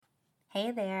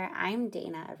Hey there, I'm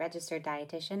Dana, a registered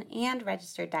dietitian and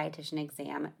registered dietitian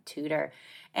exam tutor.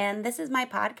 And this is my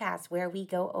podcast where we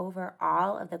go over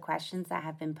all of the questions that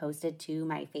have been posted to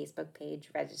my Facebook page,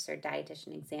 Registered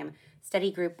Dietitian Exam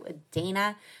Study Group with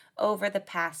Dana, over the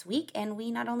past week. And we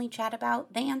not only chat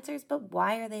about the answers, but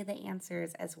why are they the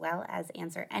answers, as well as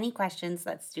answer any questions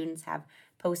that students have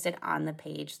posted on the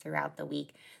page throughout the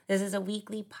week. This is a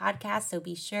weekly podcast, so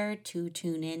be sure to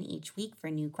tune in each week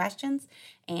for new questions.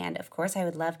 And of course, I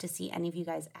would love to see any of you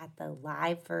guys at the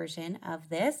live version of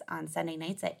this on Sunday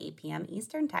nights at 8 p.m.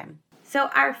 Eastern Time.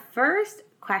 So our first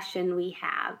question we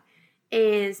have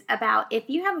is about if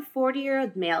you have a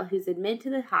 40-year-old male who's admitted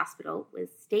to the hospital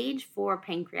with stage 4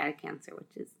 pancreatic cancer,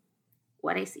 which is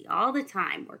what I see all the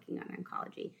time working on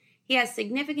oncology. He has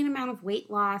significant amount of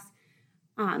weight loss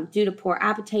due to poor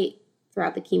appetite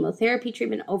throughout the chemotherapy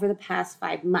treatment over the past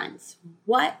 5 months.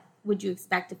 What would you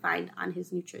expect to find on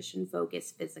his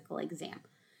nutrition-focused physical exam?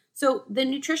 So the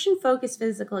nutrition-focused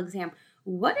physical exam,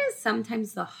 what is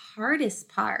sometimes the hardest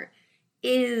part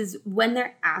is when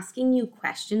they're asking you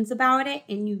questions about it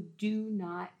and you do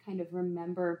not kind of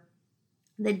remember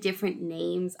the different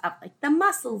names of like the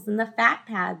muscles and the fat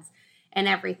pads and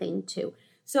everything too.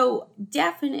 So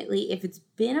definitely, if it's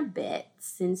been a bit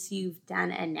since you've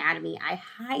done anatomy, I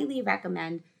highly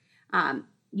recommend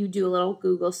you do a little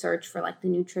Google search for like the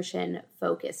nutrition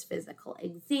focused physical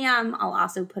exam. I'll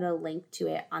also put a link to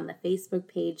it on the Facebook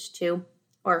page too.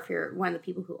 Or if you're one of the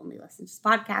people who only listen to this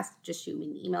podcast, just shoot me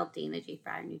an email,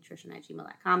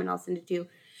 danajfryernutrition@gmail.com, and I'll send it to you.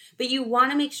 But you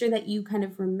want to make sure that you kind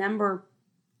of remember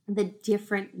the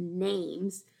different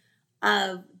names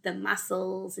of the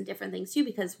muscles and different things too,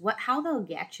 because how they'll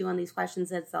get you on these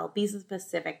questions is they'll be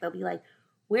specific. They'll be like,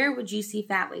 where would you see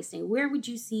fat wasting? Where would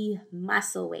you see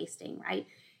muscle wasting, right?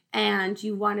 And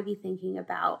you want to be thinking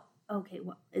about, okay,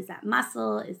 what is that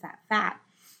muscle? Is that fat?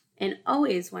 And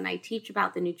always when I teach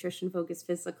about the nutrition-focused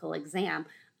physical exam,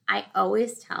 I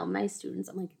always tell my students,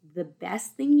 I'm like, the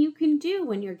best thing you can do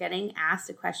when you're getting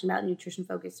asked a question about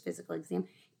nutrition-focused physical exam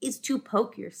is to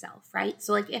poke yourself, right?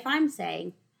 So like if I'm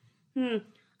saying,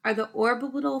 are the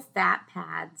orbital fat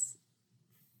pads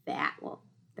fat? Well,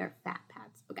 they're fat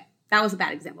pads. Okay, that was a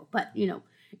bad example. But,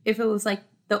 if it was like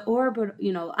the orbital,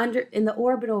 in the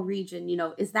orbital region,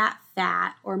 is that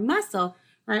fat or muscle,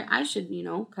 right? I should,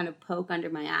 kind of poke under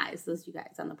my eyes. Those of you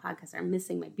guys on the podcast are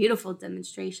missing my beautiful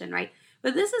demonstration, right?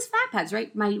 But this is fat pads,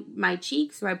 right? My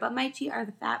cheeks, right? But my cheeks are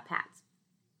the fat pads.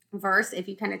 Versus if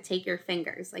you kind of take your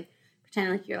fingers, like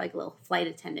pretend like you're like a little flight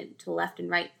attendant to the left and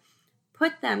right,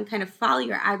 put them, kind of follow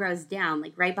your eyebrows down,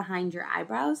 like right behind your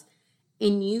eyebrows,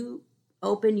 and you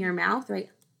open your mouth, right?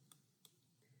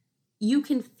 You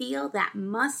can feel that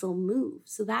muscle move.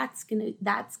 So that's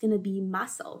gonna be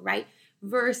muscle, right?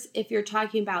 Versus if you're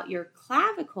talking about your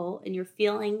clavicle and you're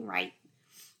feeling, right?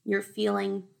 You're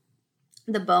feeling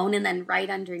the bone and then right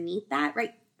underneath that,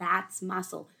 right? That's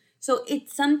muscle. So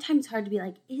it's sometimes hard to be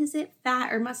like, is it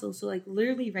fat or muscle? So like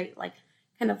literally, right? Like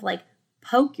kind of like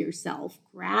poke yourself,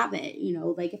 grab it,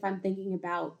 like if I'm thinking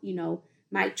about,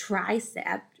 my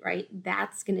tricep, right?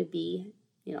 That's going to be,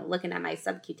 looking at my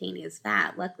subcutaneous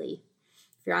fat. Luckily,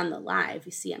 if you're on the live,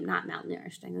 you see I'm not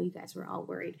malnourished. I know you guys were all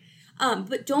worried.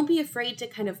 But don't be afraid to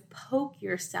kind of poke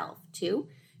yourself too,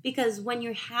 because when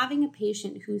you're having a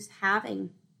patient who's having,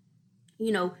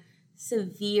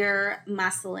 severe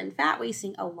muscle and fat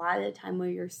wasting, a lot of the time where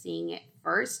you're seeing it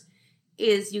first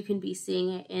is you can be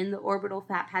seeing it in the orbital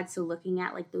fat pad. So looking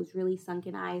at like those really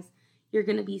sunken eyes, you're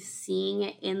going to be seeing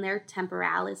it in their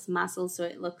temporalis muscles. So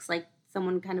it looks like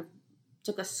someone kind of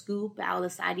took a scoop out of the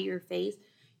side of your face.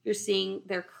 You're seeing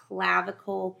their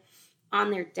clavicle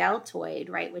on their deltoid,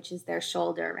 right, which is their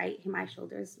shoulder, right? My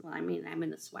shoulders, I'm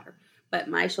in a sweater, but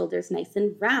my shoulder's nice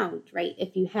and round, right?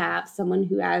 If you have someone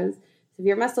who has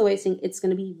severe muscle wasting, it's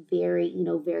going to be very,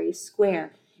 very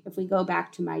square. If we go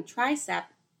back to my tricep,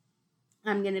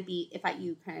 I'm going to be,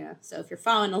 so if you're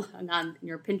following along on,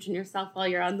 you're pinching yourself while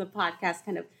you're on the podcast,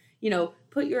 kind of,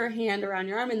 put your hand around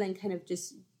your arm and then kind of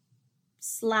just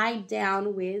slide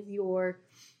down with your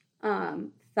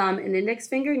thumb and index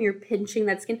finger and you're pinching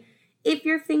that skin. If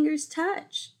your fingers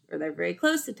touch or they're very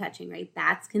close to touching, right,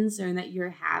 that's concern that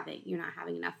you're not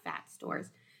having enough fat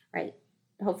stores, right?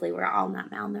 Hopefully we're all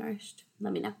not malnourished.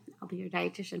 Let me know. I'll be your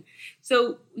dietitian.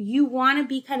 So you want to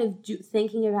be kind of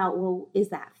thinking about, well, is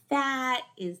that fat?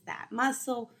 Is that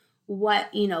muscle?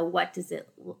 What does it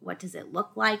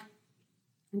look like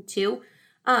too?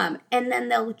 And then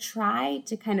they'll try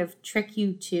to kind of trick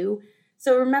you too.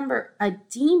 So remember,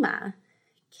 edema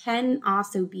can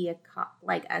also be a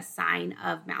sign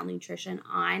of malnutrition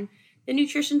on the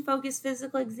nutrition-focused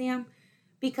physical exam.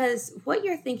 Because what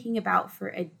you're thinking about for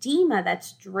edema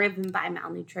that's driven by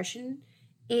malnutrition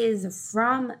is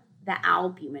from the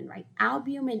albumin, right?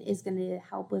 Albumin is going to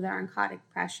help with our oncotic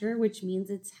pressure, which means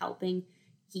it's helping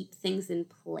keep things in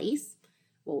place.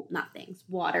 Well, not things,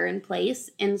 water in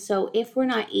place. And so if we're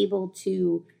not able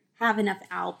to have enough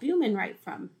albumin, right,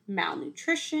 from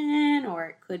malnutrition, or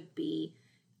it could be,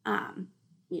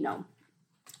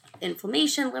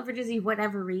 inflammation, liver disease,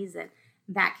 whatever reason,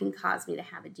 that can cause me to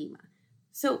have edema.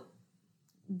 So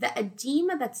the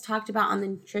edema that's talked about on the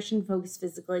nutrition-focused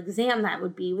physical exam that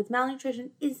would be with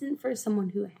malnutrition isn't for someone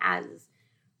who has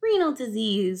renal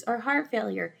disease or heart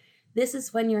failure. This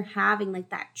is when you're having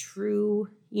like that true,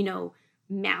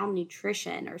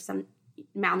 malnutrition or some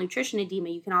malnutrition edema.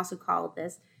 You can also call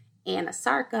this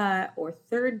anasarca or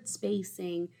third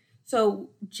spacing. So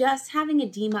just having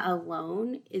edema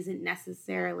alone isn't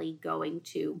necessarily going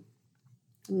to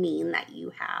mean that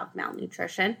you have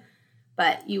malnutrition,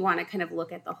 but you want to kind of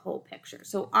look at the whole picture.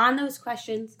 So on those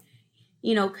questions,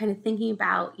 kind of thinking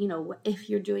about, if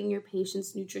you're doing your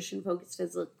patient's nutrition-focused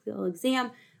physical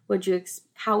exam,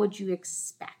 how would you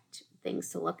expect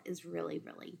things to look is really,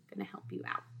 really going to help you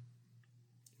out.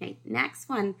 Okay, next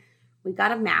one, we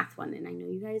got a math one, and I know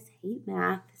you guys hate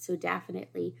math, so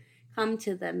definitely come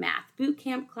to the math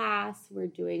bootcamp class. We're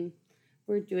doing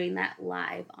that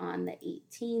live on the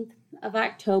 18th of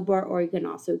October, or you can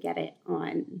also get it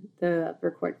on the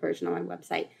record version on my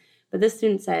website. But this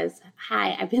student says,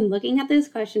 "Hi, I've been looking at this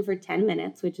question for 10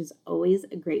 minutes, which is always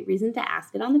a great reason to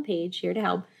ask it on the page, here to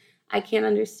help. I can't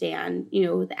understand,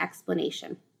 the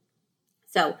explanation."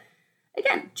 So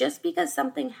again, just because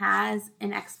something has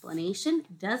an explanation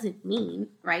doesn't mean,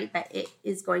 right, that it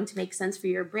is going to make sense for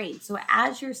your brain. So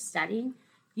as you're studying,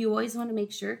 you always want to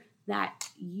make sure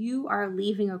that you are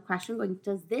leaving a question going,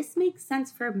 does this make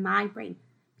sense for my brain?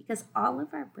 Because all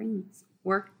of our brains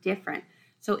work different.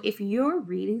 So if you're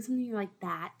reading something, you're like,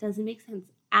 that doesn't make sense,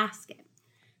 ask it.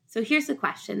 So here's the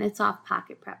question. It's off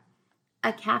Pocket Prep.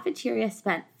 A cafeteria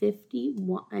spent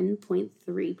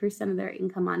 51.3% of their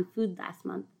income on food last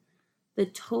month. The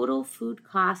total food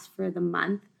cost for the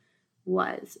month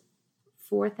was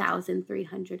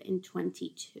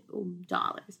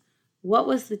 $4,322. What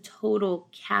was the total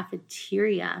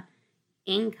cafeteria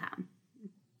income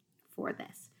for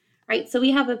this? Right? So we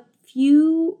have a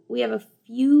few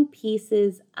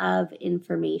pieces of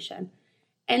information.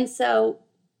 And so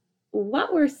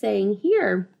what we're saying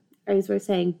here is we're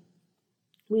saying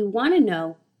we want to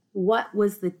know what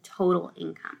was the total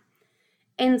income.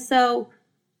 And so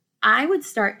I would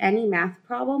start any math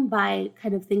problem by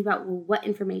kind of thinking about, what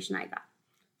information I got.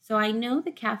 So I know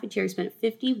the cafeteria spent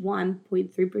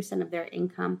 51.3% of their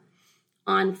income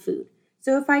on food.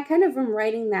 So if I kind of am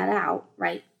writing that out,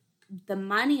 right, the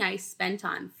money I spent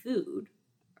on food,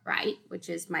 right, which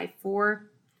is my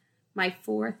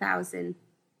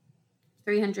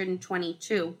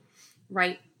 $4,322,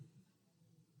 right,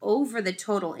 over the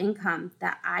total income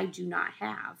that I do not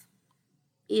have,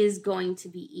 is going to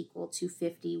be equal to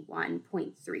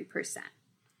 51.3%.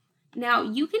 Now,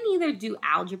 you can either do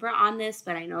algebra on this,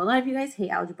 but I know a lot of you guys hate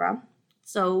algebra,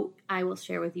 so I will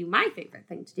share with you my favorite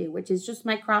thing to do, which is just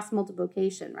my cross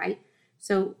multiplication, right?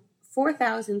 So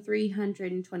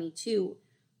 4,322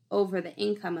 over the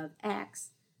income of X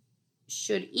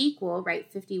should equal,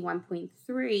 right,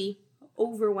 51.3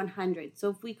 over 100. So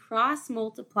if we cross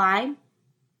multiply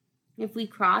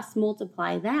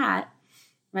that,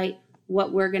 right,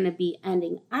 what we're going to be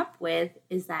ending up with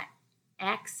is that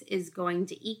X is going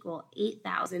to equal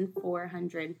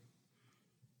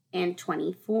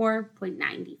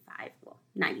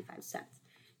 8,424.95 cents.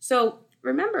 So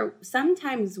remember,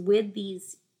 sometimes with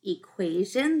these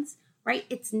equations, right,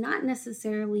 it's not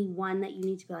necessarily one that you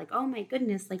need to be like, oh my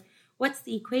goodness, like, what's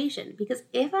the equation? Because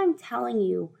if I'm telling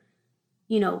you,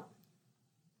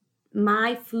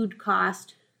 my food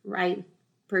cost, right,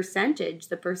 percentage,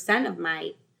 the percent of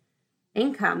my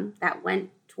income that went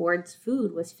towards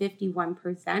food was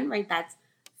 51%, right? That's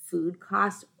food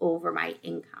cost over my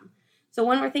income. So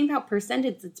when we're thinking about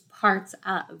percentage, it's parts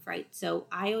of, right? So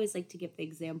I always like to give the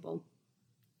example,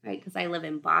 right? Because I live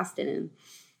in Boston, and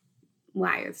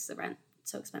why is the rent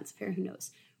so expensive here? Who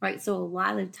knows, right? So a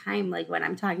lot of the time, like when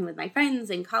I'm talking with my friends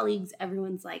and colleagues,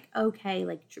 everyone's like, okay,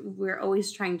 like we're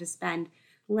always trying to spend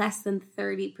less than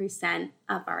 30%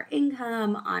 of our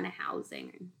income on a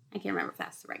housing. I can't remember if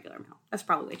that's the regular amount. That's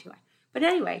probably way too high. But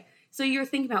anyway, so you're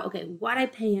thinking about, okay, what I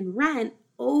pay in rent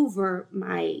over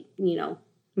my,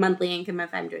 monthly income,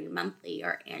 if I'm doing monthly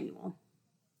or annual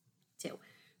too.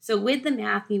 So with the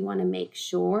math, you want to make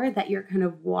sure that you're kind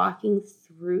of walking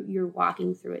through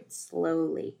it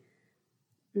slowly.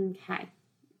 Okay.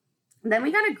 Then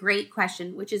we got a great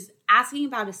question, which is asking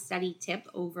about a study tip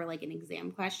over like an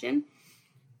exam question.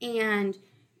 And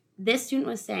this student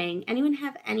was saying, anyone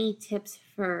have any tips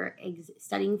for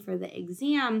studying for the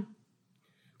exam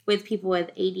with people with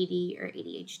ADD or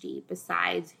ADHD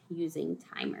besides using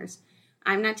timers?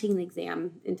 I'm not taking the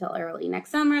exam until early next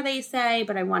summer, they say,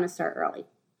 but I want to start early.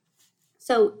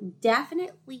 So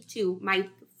definitely too, my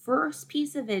first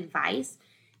piece of advice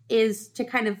is to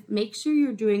kind of make sure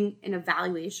you're doing an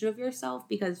evaluation of yourself,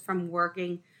 because from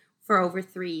working for over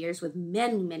 3 years with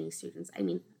many, many students, I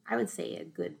mean, I would say a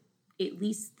good at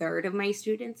least third of my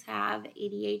students have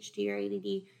ADHD or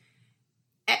ADD.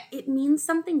 It means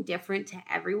something different to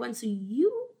everyone. So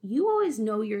you always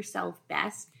know yourself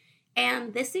best.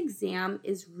 And this exam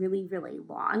is really, really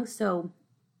long. So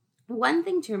one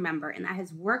thing to remember, and that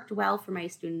has worked well for my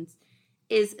students,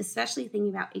 is especially thinking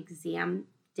about exam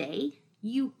day,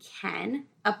 you can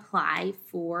apply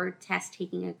for test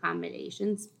taking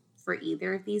accommodations for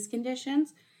either of these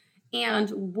conditions. And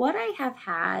what I have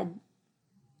had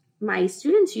my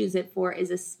students use it for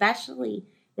is especially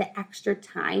the extra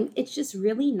time. It's just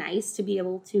really nice to be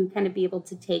able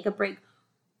to take a break,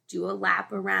 do a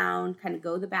lap around, kind of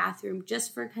go to the bathroom,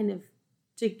 just for kind of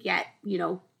to get,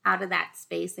 out of that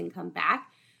space and come back.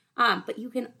 But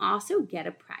you can also get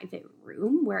a private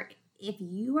room where if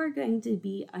you are going to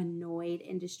be annoyed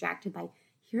and distracted by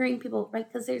hearing people,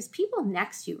 right? Because there's people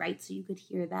next to you, right? So you could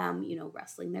hear them,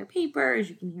 rustling their papers,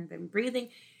 you can hear them breathing.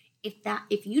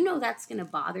 If you know that's going to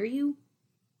bother you,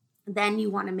 then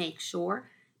you want to make sure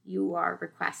you are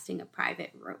requesting a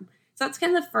private room. So that's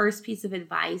kind of the first piece of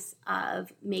advice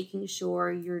of making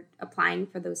sure you're applying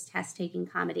for those test-taking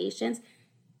accommodations.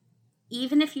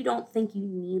 Even if you don't think you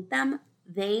need them,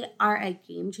 they are a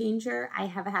game changer. I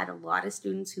have had a lot of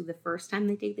students who the first time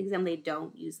they take the exam, they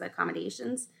don't use the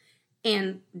accommodations.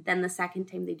 And then the second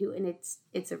time they do, and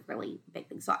it's a really big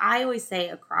thing. So I always say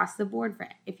across the board, for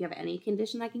if you have any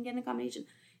condition that can get an accommodation,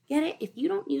 get it. If you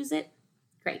don't use it,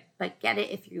 great, but get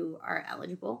it if you are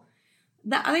eligible.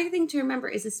 The other thing to remember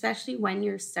is, especially when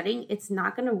you're studying, it's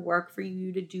not going to work for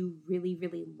you to do really,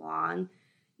 really long,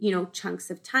 chunks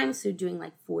of time. So doing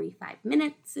like 45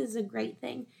 minutes is a great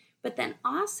thing. But then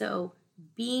also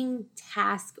being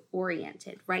task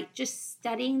oriented, right? Just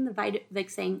studying like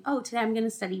saying, oh, today I'm going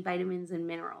to study vitamins and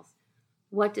minerals.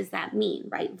 What does that mean,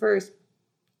 right? Versus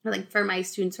like for my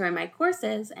students who are in my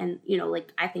courses, and,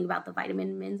 like I think about the vitamin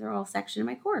and mineral section of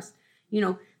my course,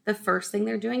 the first thing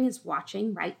they're doing is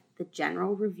watching, right, the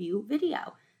general review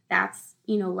video. That's,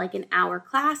 like an hour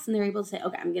class, and they're able to say,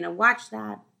 okay, I'm going to watch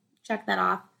that, check that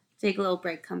off, take a little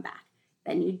break, come back.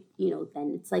 Then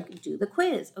then it's like, do the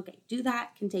quiz. Okay, do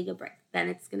that, can take a break. Then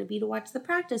it's going to be to watch the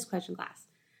practice question class.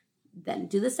 Then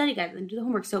do the study guide, then do the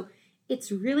homework. So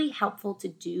it's really helpful to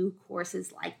do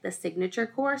courses like the signature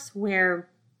course where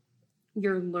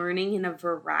you're learning in a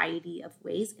variety of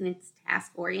ways and it's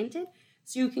task oriented.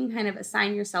 So you can kind of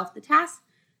assign yourself the task,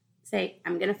 say,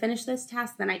 I'm going to finish this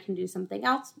task, then I can do something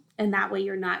else. And that way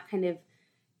you're not kind of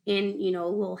in, a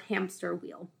little hamster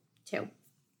wheel too.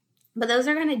 But those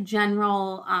are kind of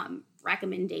general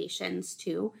recommendations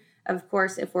too. Of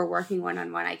course, if we're working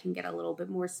one-on-one, I can get a little bit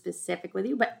more specific with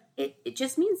you, but it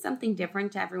just means something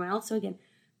different to everyone else. So again,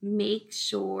 make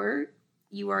sure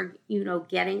you are,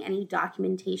 getting any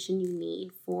documentation you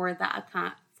need for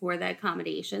the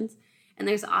accommodations. And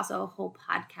there's also a whole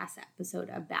podcast episode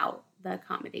about the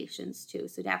accommodations too.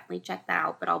 So definitely check that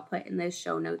out, but I'll put in the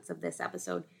show notes of this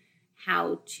episode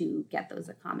how to get those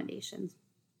accommodations.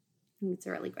 It's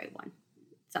a really great one.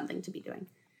 Something to be doing.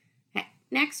 Okay,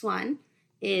 next one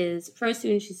is from a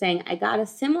student. She's saying, I got a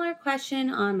similar question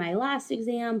on my last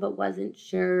exam, but wasn't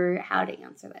sure how to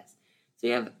answer this. So we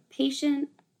have patient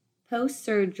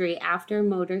post-surgery after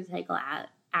motorcycle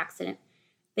accident.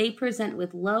 They present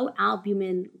with low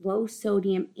albumin, low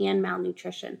sodium, and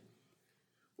malnutrition.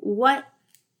 What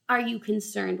are you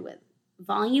concerned with?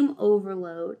 Volume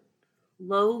overload,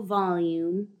 low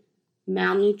volume,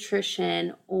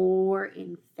 malnutrition, or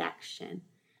infection?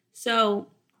 So,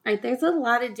 right, there's a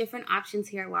lot of different options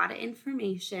here, a lot of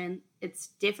information. It's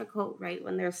difficult, right,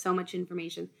 when there's so much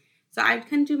information. So I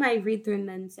can do my read through and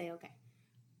then say, okay,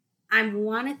 I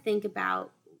want to think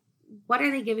about what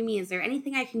are they giving me? Is there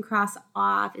anything I can cross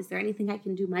off? Is there anything I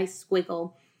can do my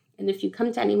squiggle? And if you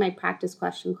come to any of my practice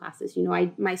question classes, my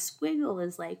squiggle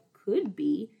is like could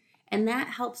be, and that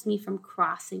helps me from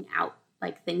crossing out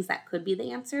like things that could be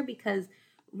the answer, because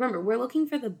remember, we're looking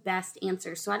for the best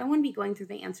answer. So I don't want to be going through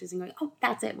the answers and going, oh,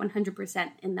 that's it,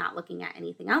 100%, and not looking at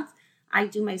anything else. I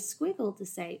do my squiggle to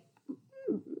say,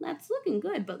 that's looking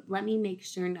good, but let me make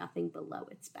sure nothing below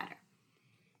it's better.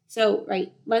 So,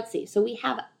 right, let's see. So we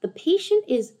have the patient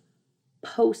is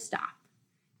post-op,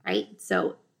 right?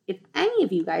 So if any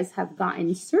of you guys have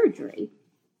gotten surgery,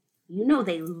 you know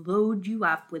they load you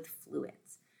up with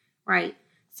fluids, right?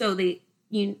 So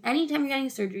anytime you're getting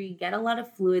surgery, you get a lot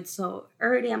of fluids. So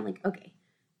already I'm like, okay,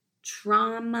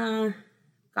 trauma,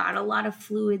 got a lot of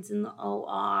fluids in the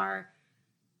OR.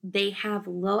 They have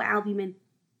low albumin,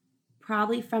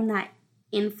 probably from that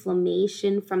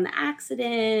inflammation from the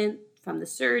accident, from the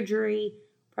surgery,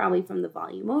 probably from the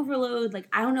volume overload. Like,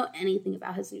 I don't know anything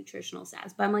about his nutritional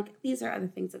status, but I'm like, these are other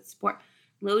things that support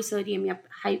low sodium. Yep,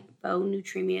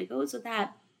 hyponatremia goes with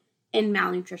that, and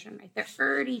malnutrition, right? They're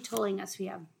already telling us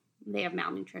they have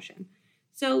malnutrition.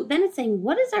 So then it's saying,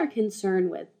 what is our concern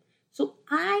with? So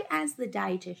I, as the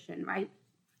dietitian, right,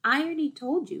 I already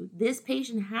told you this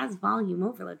patient has volume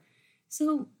overload.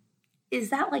 So is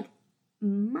that like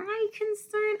my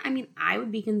concern? I mean, I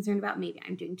would be concerned about maybe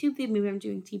I'm doing tube feed, maybe I'm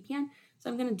doing TPN, so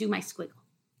I'm going to do my squiggle.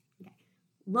 Okay.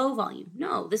 Low volume.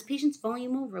 No, this patient's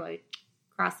volume overload.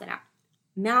 Cross that out.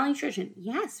 Malnutrition.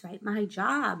 Yes, right? My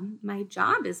job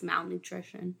is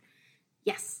malnutrition.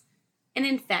 Yes. An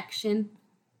infection.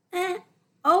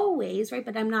 Always, right?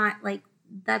 But I'm not like,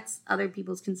 that's other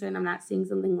people's concern. I'm not seeing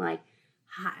something like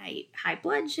high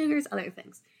blood sugars, other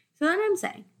things. So then I'm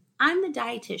saying, I'm the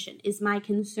dietitian. Is my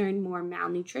concern more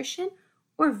malnutrition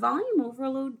or volume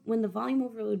overload, when the volume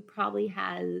overload probably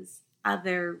has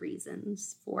other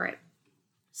reasons for it?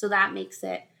 So that makes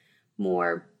it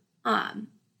more of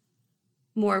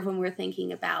when we're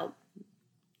thinking about,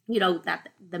 that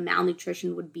the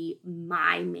malnutrition would be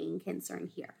my main concern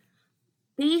here.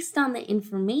 Based on the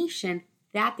information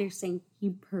that they're saying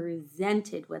he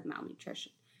presented with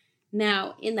malnutrition.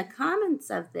 Now, in the comments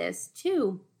of this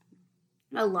too,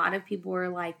 a lot of people were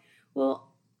like, well,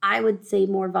 I would say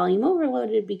more volume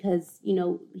overloaded because,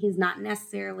 he's not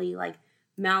necessarily like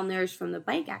malnourished from the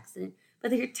bike accident,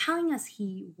 but they're telling us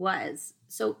he was.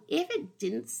 So if it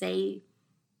didn't say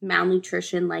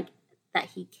malnutrition, like that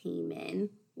he came in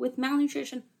with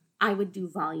malnutrition, I would do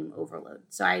volume overload.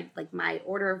 So my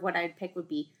order of what I'd pick would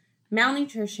be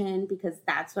malnutrition, because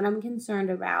that's what I'm concerned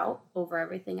about over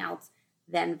everything else,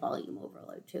 then volume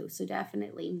overload too. So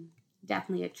definitely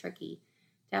a tricky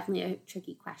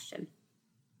question.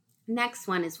 Next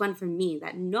one is one for me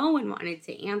that no one wanted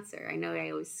to answer. I know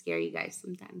I always scare you guys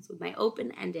sometimes with my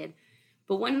open-ended,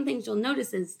 but one of the things you'll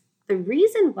notice is the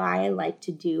reason why I like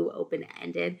to do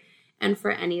open-ended, and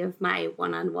for any of my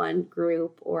one-on-one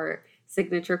group or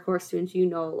signature course students, a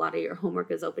lot of your homework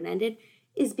is open-ended,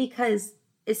 is because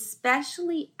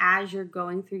especially as you're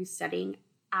going through studying,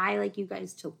 I like you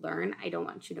guys to learn. I don't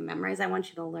want you to memorize. I want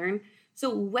you to learn.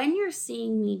 So when you're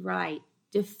seeing me write,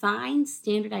 define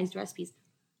standardized recipes,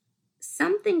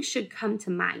 something should come to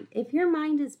mind. If your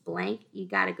mind is blank, you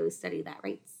got to go study that,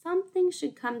 right? Something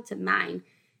should come to mind.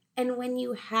 And when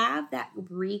you have that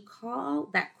recall,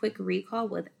 that quick recall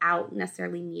without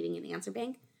necessarily needing an answer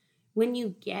bank, when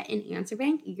you get an answer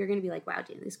bank, you're going to be like, wow,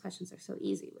 Dana, these questions are so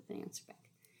easy with an answer bank.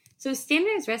 So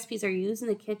standardized recipes are used in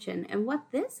the kitchen, and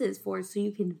what this is for is so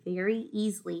you can very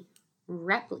easily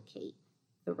replicate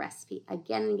the recipe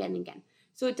again and again and again.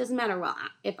 So it doesn't matter, well,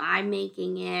 if I'm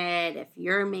making it, if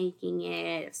you're making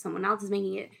it, if someone else is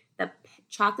making it, the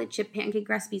chocolate chip pancake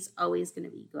recipe is always going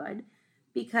to be good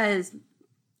because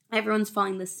everyone's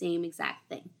following the same exact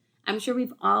thing. I'm sure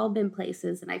we've all been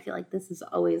places, and I feel like this is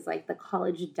always like the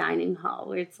college dining hall,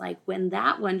 where it's like when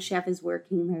that one chef is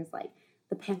working, there's like,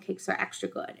 the pancakes are extra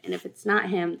good. And if it's not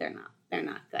him, they're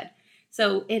not good.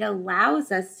 So it allows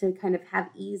us to kind of have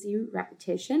easy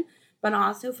repetition, but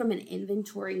also from an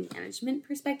inventory management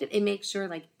perspective, it makes sure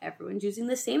like everyone's using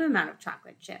the same amount of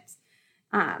chocolate chips.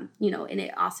 And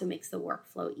it also makes the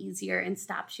workflow easier and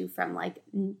stops you from like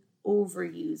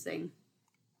overusing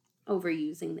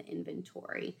the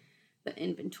inventory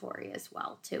as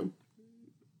well too.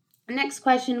 The next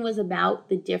question was about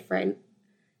the different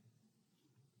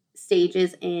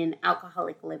stages in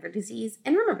alcoholic liver disease.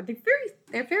 And remember,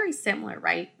 they're very similar,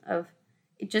 right? Of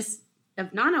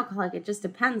non-alcoholic, it just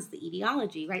depends the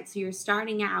etiology, right? So you're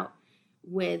starting out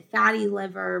with fatty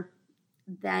liver,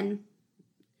 then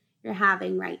you're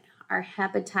having, right, our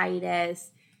hepatitis,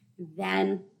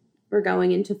 then we're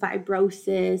going into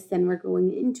fibrosis, then we're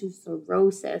going into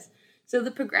cirrhosis. So the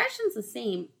progression's the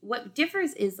same. What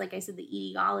differs is, like I said, the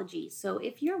etiology. So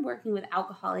if you're working with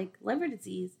alcoholic liver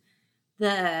disease,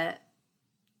 the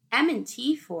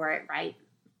M&T for it, right,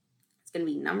 it's going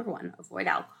to be number one, avoid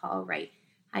alcohol, right?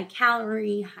 High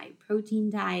calorie, high protein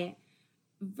diet.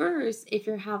 Versus if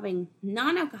you're having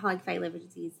non-alcoholic fatty liver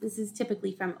disease, this is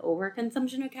typically from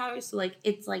overconsumption of calories. So like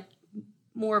it's like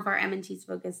more of our M&T's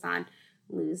focused on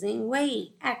losing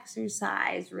weight,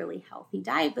 exercise, really healthy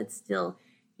diet, but still,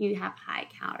 you have high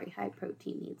calorie, high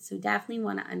protein needs. So definitely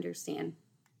want to understand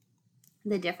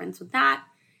the difference with that.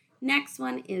 Next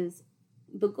one is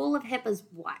the goal of HIPAA is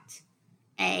what?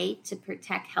 A, to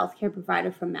protect healthcare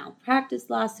provider from malpractice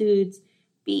lawsuits.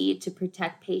 B, to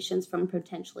protect patients from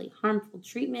potentially harmful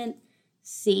treatment.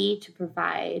 C, to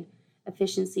provide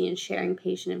efficiency in sharing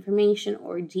patient information.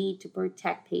 Or D, to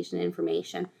protect patient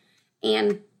information.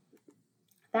 And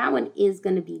that one is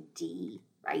going to be D,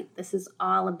 right? This is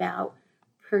all about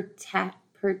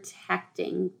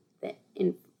protecting the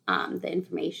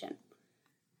information.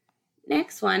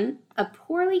 Next one, a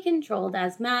poorly controlled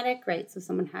asthmatic, right? So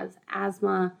someone has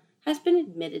asthma, has been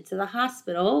admitted to the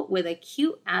hospital with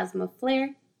acute asthma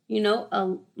flare,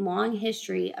 a long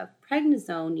history of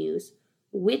prednisone use,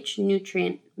 which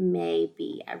nutrient may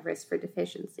be at risk for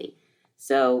deficiency.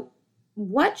 So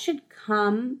what should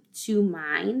come to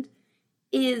mind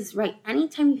is, right,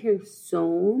 anytime you hear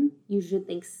zone, you should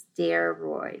think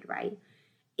steroid, right?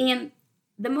 And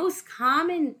the most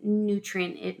common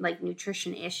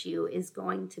nutrition issue is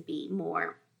going to be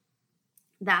more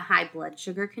that high blood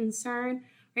sugar concern,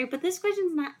 right? But this question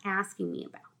is not asking me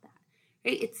about that,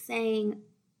 right? It's saying,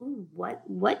 ooh,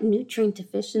 what nutrient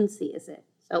deficiency is it?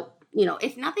 So,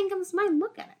 if nothing comes to mind,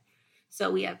 look at it.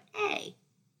 So we have A,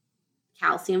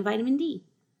 calcium, vitamin D.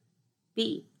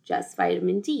 B, just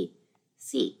vitamin D.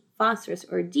 C, phosphorus.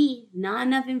 Or D, not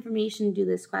enough information to do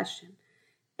this question.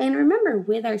 And remember,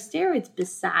 with our steroids,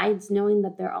 besides knowing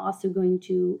that they're also going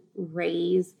to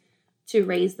raise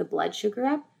the blood sugar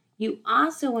up, you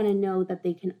also want to know that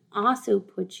they can also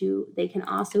put you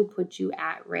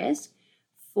at risk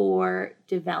for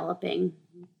developing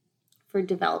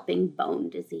bone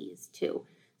disease too.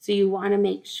 So you want to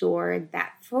make sure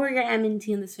that for your MNT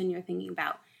in this one, you're thinking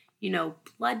about,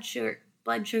 blood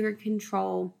sugar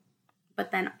control, but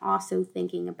then also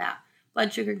thinking about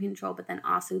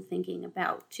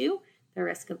too, the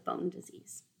risk of bone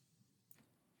disease.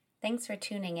 Thanks for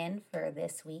tuning in for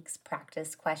this week's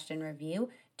practice question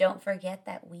review. Don't forget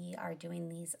that we are doing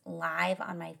these live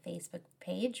on my Facebook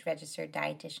page, Registered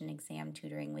Dietitian Exam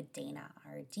Tutoring with Dana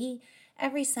RD,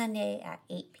 every Sunday at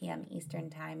 8 p.m.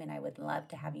 Eastern Time, and I would love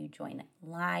to have you join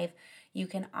live. You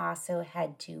can also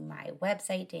head to my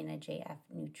website,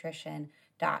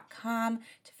 danajfnutrition.com,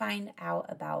 to find out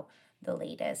about the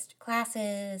latest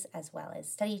classes as well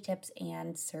as study tips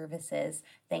and services.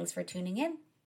 Thanks for tuning in.